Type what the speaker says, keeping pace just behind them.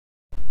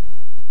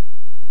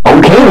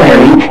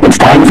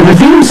time for the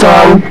theme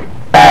song.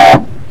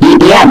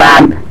 Yeah,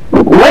 Bob.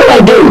 What do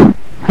I do?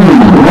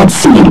 Let's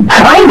see.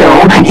 I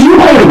know. You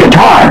play the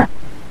guitar.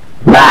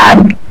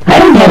 Bob, I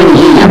don't have any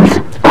hands.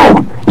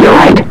 Oh, you're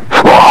right.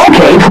 Well,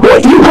 okay. Well,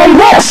 you play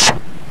this.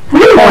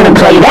 We want to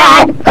play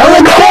that.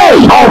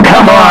 Okay. Oh,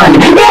 come on.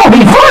 That'll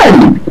be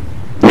fun.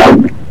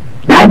 Nope.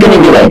 Not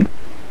gonna do it.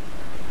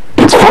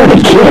 It's for the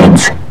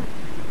kids.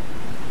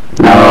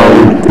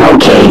 Oh,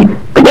 okay.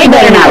 But they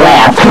better not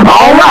laugh.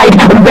 All right.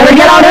 Better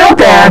get on out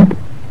there.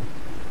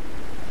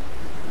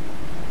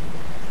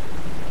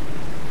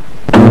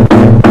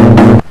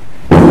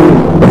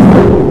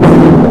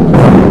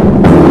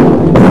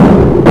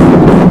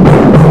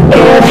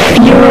 If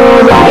you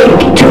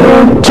like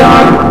to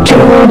talk to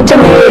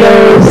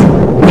tomatoes,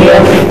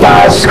 if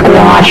a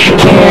squash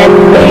can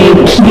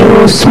make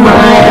you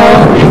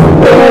smile,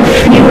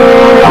 if you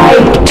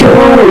like to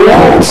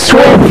waltz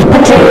with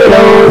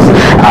potatoes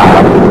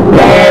up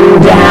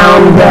and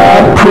down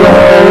the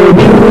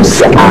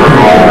produce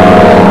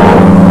aisle,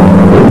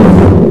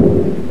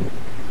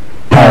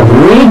 have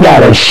we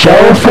got a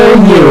show for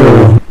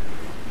you.